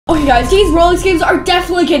Okay guys, these Roblox games are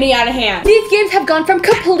definitely getting out of hand. These games have gone from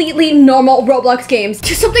completely normal Roblox games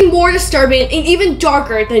to something more disturbing and even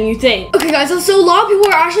darker than you think. Okay guys, so a lot of people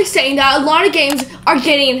are actually saying that a lot of games are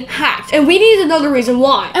getting hacked, and we need to know the reason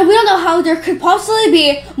why. And we don't know how there could possibly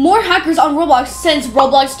be more hackers on Roblox since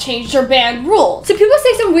Roblox changed their ban rules. So people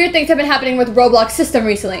say some weird things have been happening with Roblox system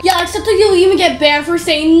recently. Yeah, like something you'll even get banned for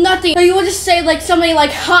saying nothing. Or you will just say like something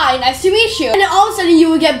like, hi, nice to meet you. And then all of a sudden you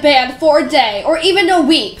will get banned for a day or even a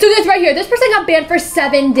week. So this right here, this person got banned for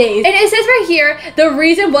 7 days. And it says right here, the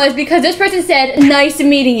reason was because this person said, nice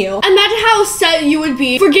meeting you. Imagine how upset you would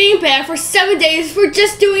be for getting banned for 7 days for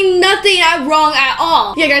just doing nothing wrong at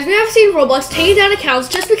all. Yeah guys, we have seen Roblox taking down accounts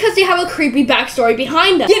just because they have a creepy backstory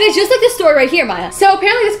behind them. Yeah, it's just like this story right here, Maya. So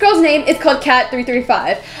apparently this girl's name is called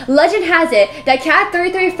Cat335. Legend has it that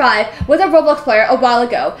Cat335 was a Roblox player a while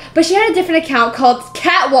ago, but she had a different account called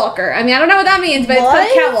Catwalker. I mean, I don't know what that means, but what?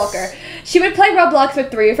 It's called Catwalker. She would play Roblox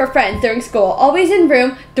with 3 of her friends during school, always in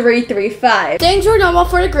room 335. Things were normal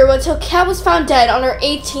for the group until Cat was found dead on her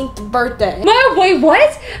 18th birthday. Mom, wait,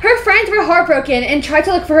 what? Her friends were heartbroken and tried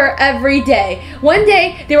to look for her every day. One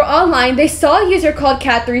day, they were online, they saw a user called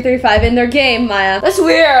Cat335 in their game, Maya. That's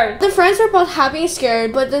weird. The friends were both happy and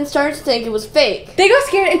scared, but then started to think it was fake. They got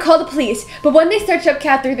scared and called the police, but when they searched up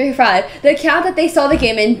Cat335, the account that they saw the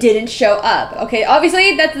game in didn't show up. Okay, obviously,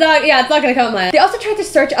 it's not gonna come, Maya. They also tried to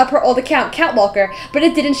search up her old account, Catwalker, but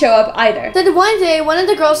it didn't show up either. Then one day, one of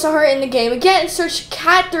the girls saw her in the game again and searched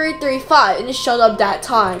Cat335 and it showed up that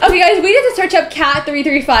time. Okay guys, we need to search up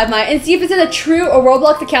Cat335, Maya, and see if it's a true or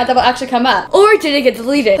Roblox account that will actually come up. Or did it get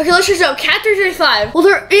deleted? Okay, let's search up Cat335. Well,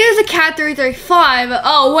 there is a Cat335.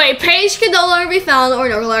 Oh wait, page can no longer be found or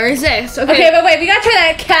no longer exists. Okay, but wait, we gotta try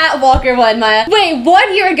that Catwalker one, Maya. Wait,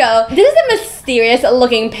 1 year ago, this is a mysterious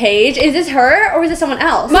looking page. Is this her or is this someone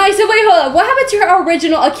else? Maya, so wait, hold on. What happened to her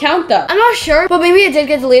original account though? I'm not sure, but maybe it did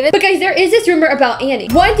get deleted. But guys, there is this rumor about Annie.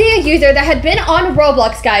 One day a user that had been on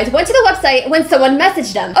Roblox, guys, went to the website when someone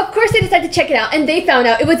messaged them. Of course, they decided to check it out, and they found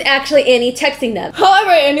out it was actually Annie texting them. However,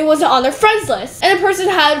 Annie wasn't on their friends list, and the person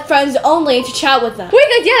had friends only to chat with them. Wait,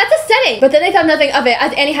 guys, yeah, that's a setting. But then they found nothing of it,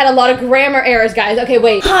 as Annie had a lot of grammar errors, guys. Okay,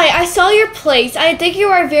 wait. Hi, I saw your place. I think you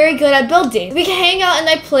are very good at building. We can hang out in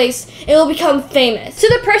that place, and it will become famous. So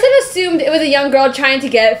the person assumed it was a young girl trying to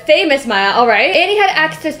get famous, Maya, alright? Annie had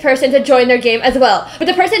asked this person to join their game as well, but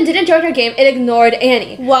the person didn't join her game and ignored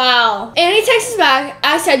Annie. Wow. Annie texts back,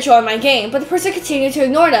 I said join my game, but the person continued to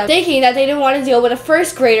ignore them, thinking that they didn't want to deal with a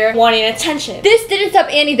first grader wanting attention. This didn't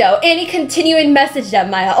stop Annie though. Annie continued and messaged them,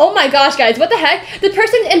 Maya. Oh my gosh, guys, what the heck? The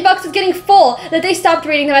person's inbox was getting full that they stopped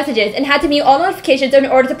reading the messages and had to mute all notifications in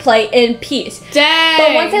order to play in peace. Dang.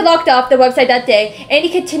 But once they locked off the website that day, Annie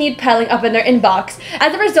continued piling up in their inbox.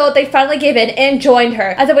 As a result, they finally gave in and joined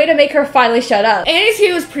her as a way to make her finally shut up. Annie's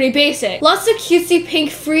game was pretty basic. Lots of cutesy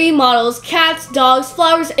pink free models, cats, dogs,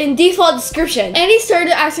 flowers, and default description. Annie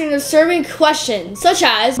started asking disturbing questions, such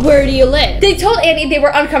as, where do you live? They told Annie they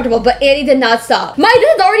were uncomfortable, but Annie did not stop. Maya,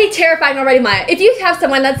 this is already terrifying already, Maya. If you have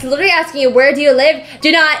someone that's literally asking you, where do you live,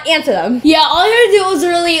 do not answer them. Yeah, all you had to do was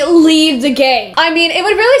really leave the game. I mean, it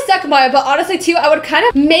would really suck, Maya, but honestly, too, I would kind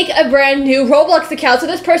of make a brand new Roblox account so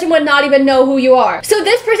this person would not even know who you are. So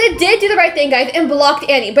this person did do the right thing, guys, and blocked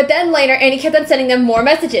Annie, but then later, Annie kept on sending them more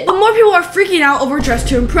messages. But more people are freaking out over Dress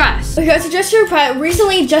to Impress. Okay, so Dress to Impress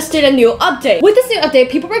recently just did a new update. With this new update,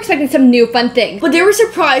 people were expecting some new fun things, but they were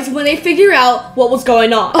surprised when they figured out what was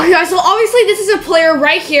going on. Okay, guys, so obviously this is a player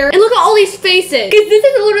right here, and look at all these faces. Because this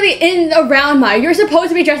is literally in around Maya. You're supposed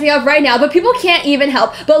to be dressing up right now, but people can't even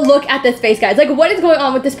help but look at this face, guys. Like, what is going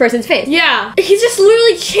on with this person's face? Yeah, he's just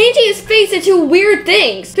literally changing his face into weird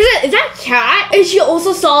things. Is that Cat? And she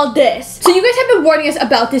also saw this. So you guys have been warning us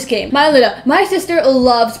about this game. Maya Luna, my sister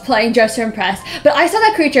loves playing Dress to Impress, but I saw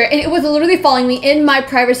that creature and it was literally following me in my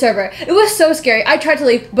private server. It was so scary. I tried to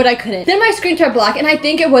leave, but I couldn't. Then my screen turned black and I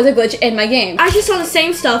think it was a glitch in my game. I just saw the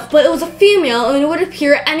same stuff, but it was a female and it would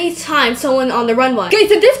appear anytime someone on the runway. Okay,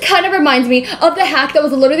 so this kind of reminds me of the hack that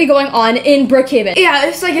was literally going on in Brookhaven. Yeah,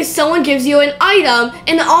 it's like if someone gives you an item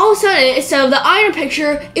and all of a sudden, instead of the item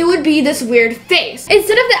picture, it would be this weird face.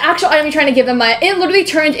 Instead of the actual item you're trying to give them, Maya, it literally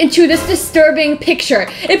turned into this disturbing picture.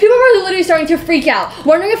 And people were literally starting to freak out,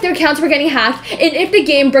 wondering if their accounts were getting hacked and if the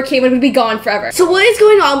game Brookhaven would be gone forever. So what is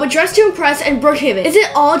going on with Dress to Impress and Brookhaven? Is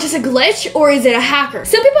it all just a glitch or is it a hacker?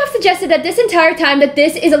 Some people have suggested that this entire time that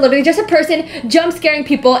this is literally just a person jump scaring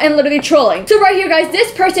people and literally trolling. So right here, guys,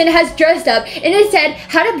 this person has dressed up and it said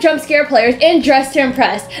how to jump scare players and Dress to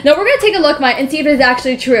Impress. Now we're gonna take a look, Maya, and see if it is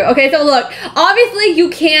actually true. Okay, so look, obviously you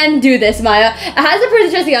can do this, Maya. As a person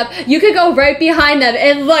dressing up, you could go right behind them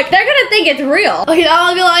and look, they're gonna think it's real. Okay,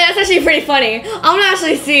 I'm not gonna lie, that's actually pretty funny. I'm gonna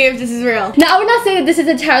actually see if this is real. Now, I would not say that this is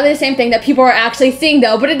entirely the same thing that people are actually seeing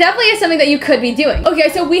though, but it definitely is something that you could be doing. Okay,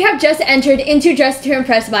 so we have just entered into Dress to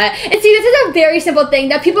Impress Maya, and see, this is a very simple thing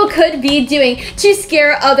that people could be doing to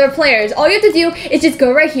scare other players. All you have to do is just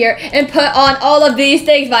go right here and put on all of these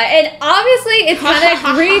things, Maya, and obviously it's kind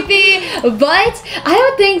of creepy, but I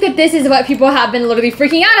don't think that this is what people have been literally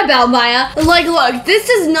freaking out about, Maya. Like, look, this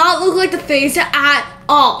does not look like the face at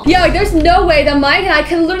all. Yeah, like, there's no way that Mike and I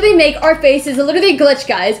can literally make our faces literally glitch,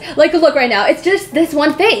 guys. Like, look right now. It's just this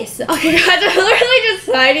one face. Okay, guys, I'm literally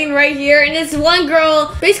just hiding right here, and this one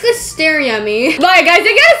girl basically staring at me. Maya, guys,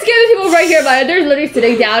 I gotta scare the people right here, Maya. They're literally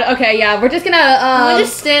sitting down. Okay, yeah, we're just gonna, I'm gonna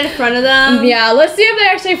just stand in front of them. Yeah, let's see if they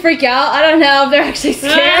actually freak out. I don't know if they're actually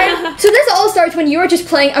scared. So this all starts when you are just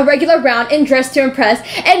playing a regular round in Dress to Impress,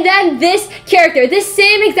 and then this character, this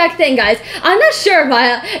same exact thing, guys. I'm not sure,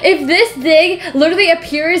 Maya, if this thing literally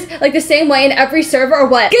appears like the same way in every server or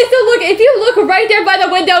what. Okay, so look, if you look right there by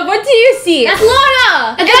the window, what do you see? That's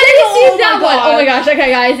Lana! And then you see that one. Oh my gosh, okay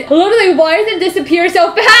guys. Literally, why does it disappear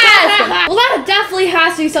so fast? Well, that definitely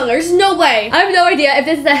has to be something. There's no way. I have no idea if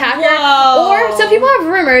this is a hacker. Whoa. Or some people have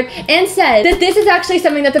rumored and said that this is actually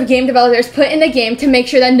something that the game developers put in the game to make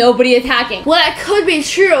sure that nobody is hacking. Well, that could be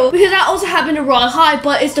true because that also happened to Royal High,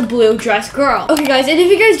 but it's the blue dress girl. Okay guys, and if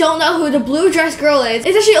you guys don't know who the blue dress girl is,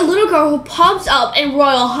 it's actually a little girl who pops up in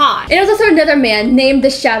Royal High. And there's also another man named the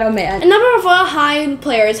Shadow Man. A number of Royal High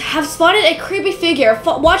players have spotted a creepy figure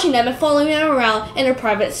watching them and following them around in a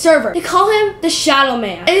private server. They call him the Shadow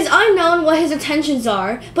Man. It is unknown what his intentions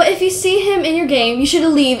are, but if you see him in your game, you should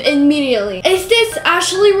leave immediately. Is this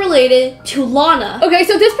actually related to Lana? Okay,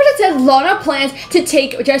 so this person says Lana plans to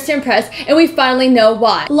take Dress to Impress, and we finally know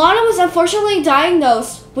why. Lana was unfortunately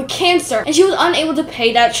diagnosed with cancer, and she was unable to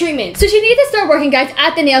pay that treatment. So she needed to start working, guys,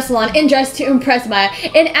 at the nail salon in Dress to Impress Maya,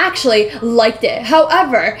 and actually liked it.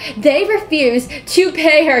 However, they refused to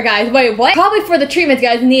pay her, guys. Wait, what? Probably for the treatments,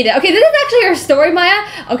 guys, needed. Okay, this is actually her story, Maya.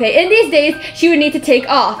 Okay, in these days, she would need to take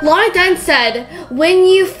off. Lana then said, "When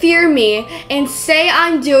you fear me and say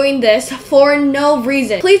I'm doing this for no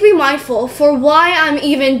reason, please be mindful for why I'm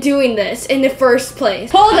even doing this in the first place."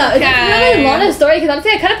 Hold up, is that really Lana's story? Because I'm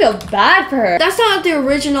saying I kind of feel bad for her. That's not the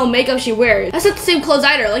original makeup she wears. That's not the same clothes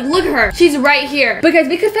either. Like, look at her. She's right here. Because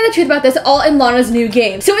we could find the truth about this all in Lana's new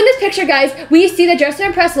game. So in this picture, guys, we see the Dress to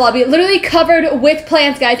Impress lobby literally covered with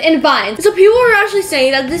plants, guys, and vines. So people are actually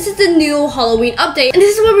saying that this is the new Halloween update, and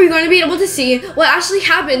this is where we're going to be able to see what actually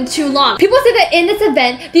happened to Lana. People say that in this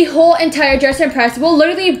event, the whole entire Dress to Impress will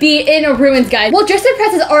literally be in ruins, guys. Well, Dress to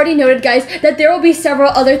Impress has already noted, guys, that there will be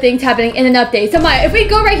several other things happening in an update. So Maya, if we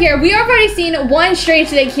go right here, we have already seen one strange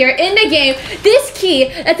thing here in the game. This key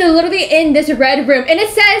that's literally in this red room, and it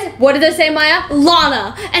says, what does it say, Maya?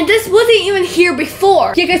 Lana. And this wasn't even here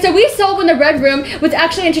before. Yeah, guys, so we saw when the red room was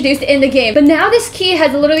actually introduced in the game, but now this key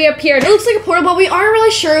has literally appeared. It looks like a portal, but we aren't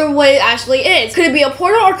really sure what it actually is. Could it be a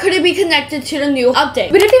portal, or could it be connected to the new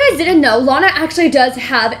update? But if you guys didn't know, Lana actually does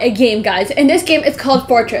have a game, guys, and this game is called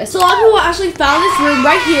Fortress. So a lot of people actually found this room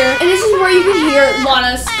right here, and this is where you can hear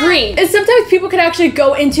Lana scream. And sometimes people can actually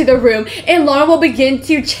go into the room, and Lana will begin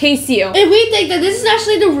to chase you. And we think that this is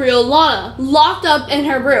actually the real Lana, locked up in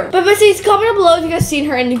her room. But please comment below if you guys seen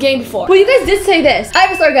her in the game before. Well, you guys did say this. I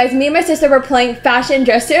have a story, guys. Me and my sister were playing fashion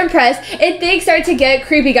Dress to Impress, and things started to get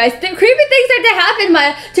creepy, guys. The creepy things started to happen,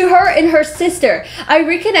 Maya, to her and her sister. I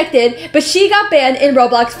reconnected, but she got banned in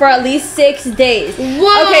Roblox for at least 6 days.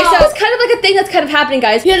 Whoa! Okay, so it's kind of like a thing that's kind of happening,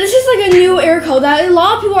 guys. Yeah, this is like a new error code that a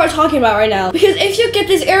lot of people are talking about right now. Because if you get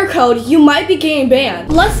this error code, you might be getting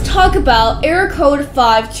banned. Let's talk about error code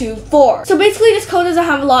 524. So basically, this code doesn't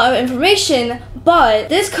have a lot of information, but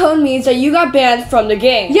this code means that you got banned from the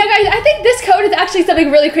game. Yeah, guys, I think this code is actually something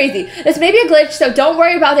really crazy. This may be a glitch, so don't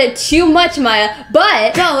worry about it too much, Maya,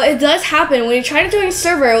 but no, it does happen when you try to join a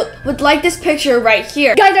server with like this picture right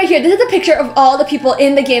here. Guys, right here, this is a picture of all the people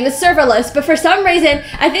in the game, the server list, but for some reason,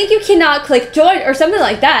 I think you cannot click join or something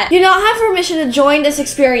like that. You don't have permission to join this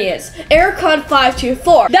experience. Error code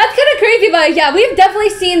 524. That's kind of crazy, but yeah, we've definitely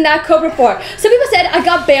seen that code before. Some people said, I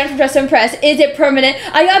got banned from Dress to Impress. Is it permanent?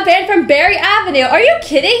 I got banned from Berry Avenue. Are you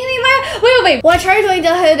kidding me, Maya? Wait. When I try doing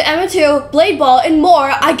the Hood, Emma2, Blade Ball, and more,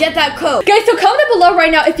 I get that code. Guys, so comment below right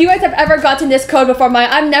now if you guys have ever gotten this code before, Maya.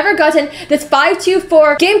 I've never gotten this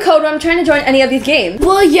 524 game code when I'm trying to join any of these games.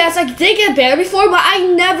 Well, yes, I did get banned before, but I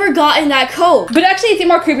never gotten that code. But actually, it's even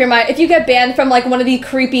more creepier, Maya, if you get banned from like one of the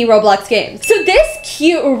creepy Roblox games. So this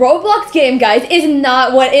cute Roblox game, guys, is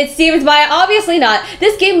not what it seems, Maya. Obviously not.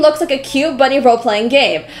 This game looks like a cute bunny role-playing controlling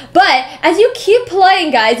game. But as you keep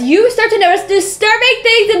playing, guys, you start to notice disturbing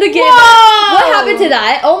things in the game. Whoa! What happened to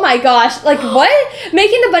that? Oh my gosh. Like what?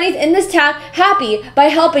 Making the bunnies in this town happy by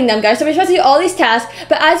helping them, guys. So we're supposed to do all these tasks,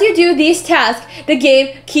 but as you do these tasks, the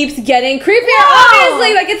game keeps getting creepier. Whoa!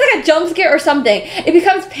 Obviously, like it's like a jump scare or something. It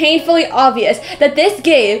becomes painfully obvious that this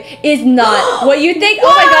game is not what you think. Oh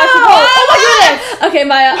my gosh. Whoa! Oh my goodness. Okay,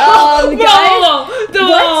 Maya. Guys,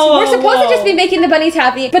 what? We're supposed to just be making the bunnies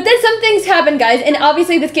happy, but then some things happen, guys, and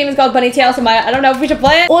obviously this game is called Bunny Tail, so Maya, I don't know if we should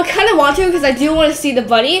play it. Well, I kind of want to because I do want to see the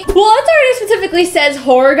bunny. Well, it already specifically says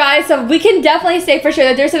horror, guys, so we can definitely say for sure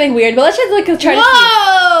that there's something weird, but let's just like try to see.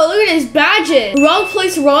 Whoa! Look at his badges. Wrong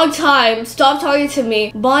place, wrong time. Stop talking to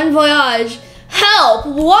me. Bon voyage. Help!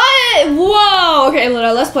 What? Whoa! Okay,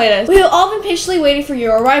 Luna, let's play this. We have all been patiently waiting for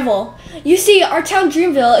your arrival. You see, our town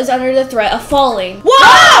Dreamville is under the threat of falling.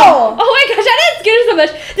 Whoa! Oh my gosh, that is scared so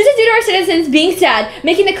much. This is due to our citizens being sad,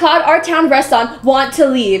 making the cloud our town rests on want to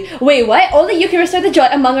leave. Wait, what? Only you can restore the joy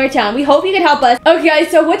among our town. We hope you can help us. Okay,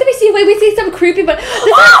 guys, so what did we see? Wait, we see some creepy, but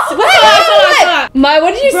what? Maya,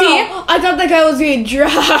 what did you see? I thought that guy was being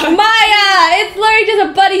dragged. Maya, it's literally just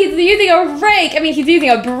a buddy. He's using a rake. I mean, he's using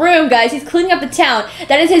a broom, guys. He's cleaning up the town.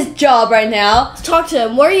 That is his job right now. Let's talk to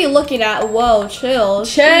him. What are you looking at? Whoa, chill.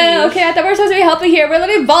 Chill. Jeez. Okay, I thought we were supposed to be helping here. We're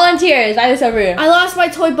literally volunteers. That is so rude. I lost my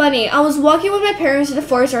toy bunny. I was walking with my parents in the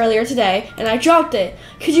forest earlier today, and I dropped it.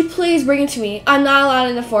 Could you please bring it to me? I'm not allowed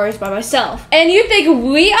in the forest by myself. And you think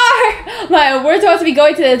we are? Maya, we're supposed to be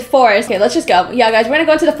going to the forest. Okay, let's just go. Yeah, guys, we're gonna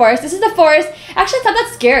go into the forest. This is the forest. Actually, I thought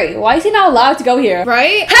that's scary. Why is he not allowed to go here?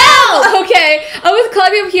 Right? Help! Okay, I was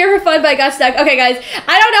climbing up here for fun, but I got stuck. Okay, guys,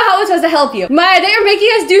 I don't know how I was supposed to help you. Maya, they are making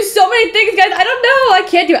us do so many things, guys. I don't know. I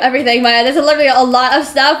can't do everything, Maya. There's literally a lot of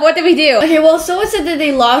stuff. What did we do? Okay, well, someone said that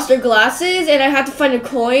they lost their glasses, and I had to find a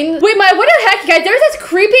coin. Wait, Maya, what the heck, guys? There's this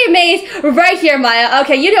creepy maze right here, Maya.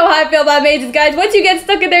 Okay, you know how I feel about mazes, guys. Once you get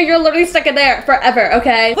stuck in there, you're literally stuck in there forever,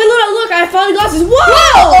 okay? Wait, look, I found the glasses. Whoa!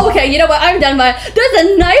 Whoa! Okay, you know what? I'm done, Maya. There's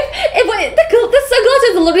a knife. Wait, the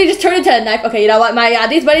sunglasses literally just turned into a knife. Okay, you know what, Maya?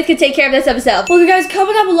 These bunnies can take care of this themselves. Well, you guys,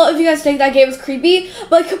 comment down below if you guys think that game is creepy.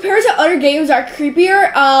 But compared to other games that are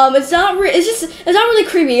creepier, it's not really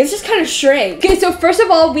creepy. It's just kind of strange. Okay, so first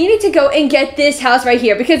of all, we need to go and get this house right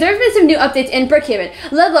here because there's been some new updates in Brookhaven.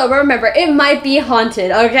 Ludlow, remember, it might be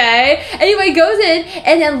haunted, okay? Anyway, goes in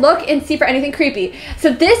and then look and see for anything creepy.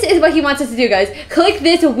 So this is what he wants us to do, guys. Click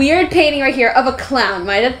this weird painting right here of a clown.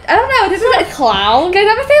 I don't know. This is a clown. Guys,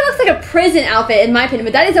 I would say it looks like a prison outfit in my opinion,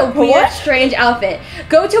 but that is a weird, strange outfit.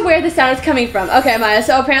 Go to where the sound is coming from. Okay, Maya.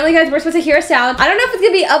 So apparently, guys, we're supposed to hear a sound. I don't know if it's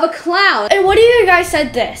gonna be of a clown. And what do you guys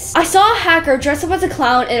said this? I saw a hacker dressed up as a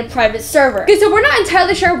clown in a private server. Okay, so we're not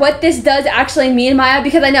entirely sure what this does actually mean, Maya,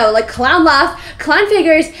 because I know like clown laugh, clown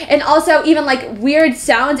figures, and also even like weird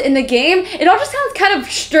sounds in the game. It all just sounds kind of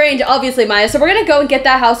strange, obviously, Maya. So we're gonna go and get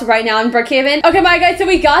that house right now in Brookhaven. Okay, Maya, guys, so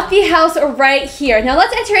we got the house right here. Now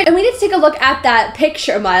let's enter it, and we need to take a look at that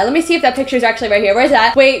picture, Maya. Let me see if that picture is actually right here. Where's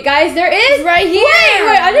that? Wait, guys, there is. It's right here.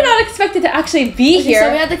 Wait, I did not expect it to actually be here.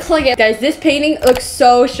 So we have to click it. Guys, this painting looks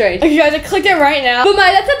so strange. Okay, guys, I clicked it right now. But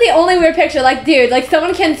Maya, that's not the only weird picture. Like, dude, like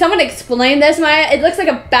someone explain this, Maya? It looks like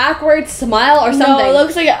a backward smile or something. No, it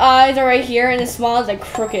looks like the eyes are right here and the smile is like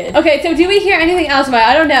crooked. Okay, so do we hear anything else, Maya?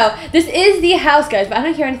 I don't know. This is the house, guys, but I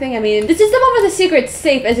don't hear anything. I mean, this is the one with the secret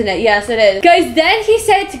safe, isn't it? Yes, it is. Guys, then he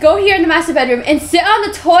said to go here in the master bedroom and sit on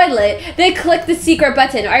the toilet, then click the secret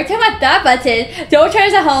button. Alright, talking about that button. Don't try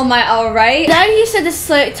this at home, Maya, alright? Then he said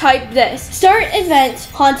to type this. Start event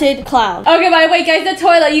haunted clown. Okay, by the way, guys, the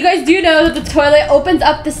toilet. You guys do know that the toilet opens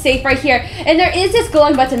up the safe right here. And there is this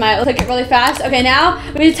glowing button, Maya. Let's click it really fast. Okay, now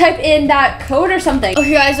we need to type in that code or something.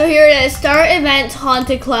 Okay, guys, so here it is. Start event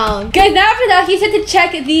haunted clown. Guys, now after that, he said to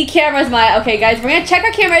check the cameras, Maya. Okay, guys, we're gonna check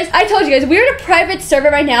our cameras. I told you guys, we're in a private server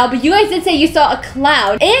right now, but you guys did say you saw a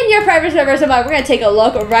clown in your private server, so Maya, we're gonna take a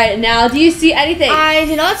look right now. Do you see anything? I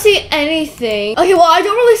did not see anything. Okay, well, I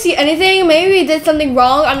don't really see anything. Maybe we did something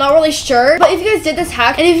wrong. I'm not really sure. But if you guys did this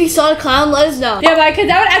hack, and if you saw a clown, let us know. Yeah, Maya, because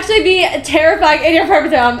that would actually be terrifying in your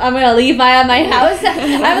private server. I'm gonna leave my house.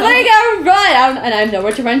 I'm letting go run. And I have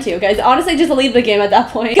nowhere to run to, guys. Honestly, just leave the game at that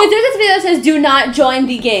point. Because there's this video that says do not join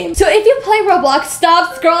the game. So if you play Roblox,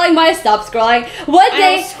 stop scrolling, Maya, stop scrolling. One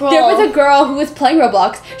day, there was a girl who was playing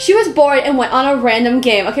Roblox. She was bored and went on a random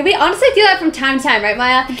game. Okay, we honestly do that from time to time, right,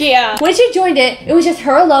 Maya? Yeah. When she joined it, it was just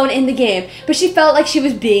her alone in the game, but she felt like she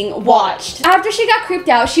was being watched. After she got creeped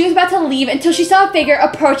out, she was about to leave until she saw a figure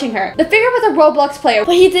approaching her. The figure was a Roblox player,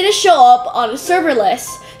 but he didn't show up on a server list.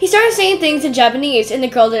 He started saying things in Japanese and the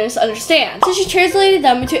girl didn't understand. So she translated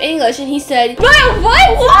them into English and he said,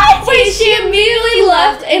 What? Wait, she immediately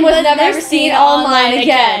left and was never seen online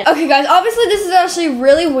again. Okay guys, obviously this is actually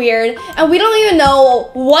really weird and we don't even know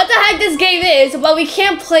what the heck this game is, but we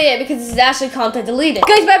can't play it because this is actually content deleted.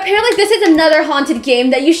 Guys, but apparently this is another haunted game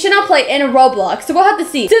that you should not play in a Roblox, so we'll have to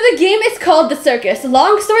see. So the game is called The Circus.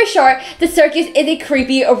 Long story short, The Circus is a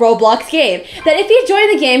creepy Roblox game that if you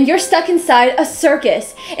join the game, you're stuck inside a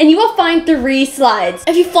circus and you will find 3 slides.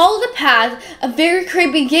 If you follow the path, a very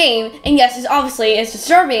creepy game, and yes, it's obviously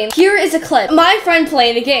disturbing. Here is a clip. My friend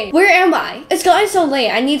playing the game. Where am I? It's gotten so late.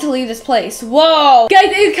 I need to leave this place. Whoa. Guys,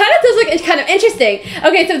 it kind of does look it's kind of interesting.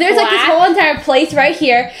 Okay, so there's like this whole entire place right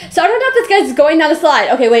here. So I don't know if this guy's going down the slide.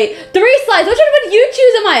 Okay, wait. 3 slides. Which one would you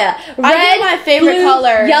choose, Amaya? Red, I think my favorite blue,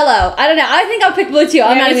 color. Yellow. I don't know. I think I'll pick blue too.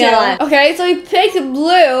 I'm not even gonna lie. Okay, so he picked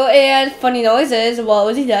blue and funny noises. Well,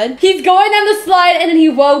 was he dead? He's going down the slide and then he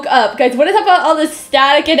woke up. Guys, what is up about all this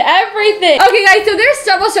static and everything? Okay, guys, so there's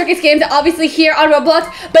several circus games obviously here on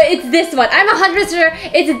Roblox, but it's this one. I'm 100% sure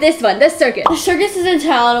it's this one, this circus. The circus is in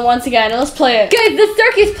town once again. Let's play it. Guys, the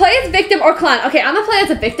circus, play as victim or clown. Okay, I'm gonna play as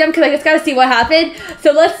a victim because I just gotta see what happened.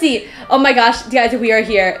 So let's see. Oh my gosh, guys, we are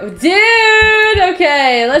here. Dude,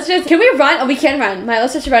 okay, let's just, can we run? Oh, we can run.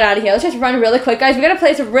 Let's just run out of here. Let's just run really quick, guys. We gotta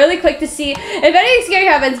play this really quick to see if anything scary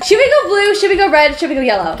happens. Should we go blue? Should we go red? Should we go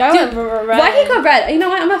yellow? Dude, why can't go red? You know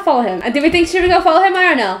what? I'm gonna follow him. Do we think should we go follow him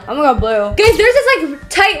or no? I'm gonna go blue. Guys, there's this like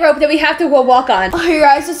tightrope that we have to walk on. Okay,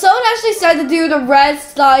 guys, so someone actually said to do the red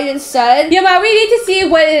slide instead. Yeah, but we need to see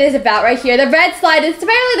what it is about right here. The red slide is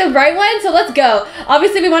apparently the right one, so let's go.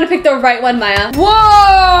 Obviously, we want to pick the right one, Maya.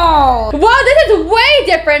 Whoa! Whoa, this is way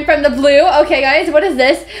different from the blue. Okay, guys, what is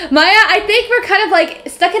this? Maya, I think we're kind of like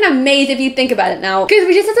stuck in a maze if you think about it now. Because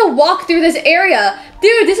we just have to walk through this area.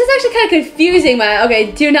 Dude, this is actually kind of confusing, Maya.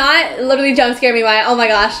 Okay, do not literally jump scare me, Maya. Oh my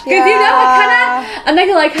gosh. Because you know, I'm not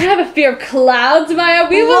gonna like kind of have a fear of clouds, Maya.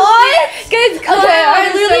 We will see. Guys, clouds. Okay,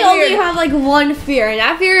 I literally only have like one fear, and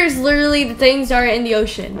that fear is literally the things that are in the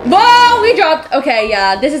ocean. Whoa, we dropped. Okay,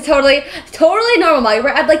 yeah, this is totally normal, Maya. We're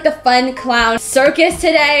at like the fun clown circus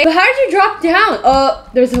today. But how did you drop down? Oh,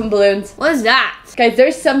 there's some balloons. What is that? Guys,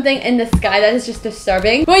 there's something in the sky that is just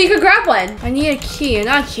disturbing. Well, you could grab one. I need a key, and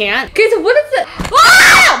I can't. Guys, what is it?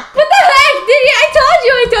 Ah! What the heck?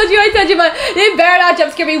 I told you, but they better not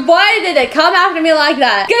jump scare me. Why did it come after me like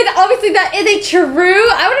that? Guys, obviously that isn't true.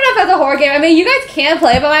 I wouldn't know if that's a horror game. I mean, you guys can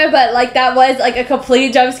play it, but like that was like a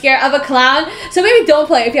complete jump scare of a clown. So maybe don't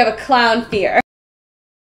play it if you have a clown fear.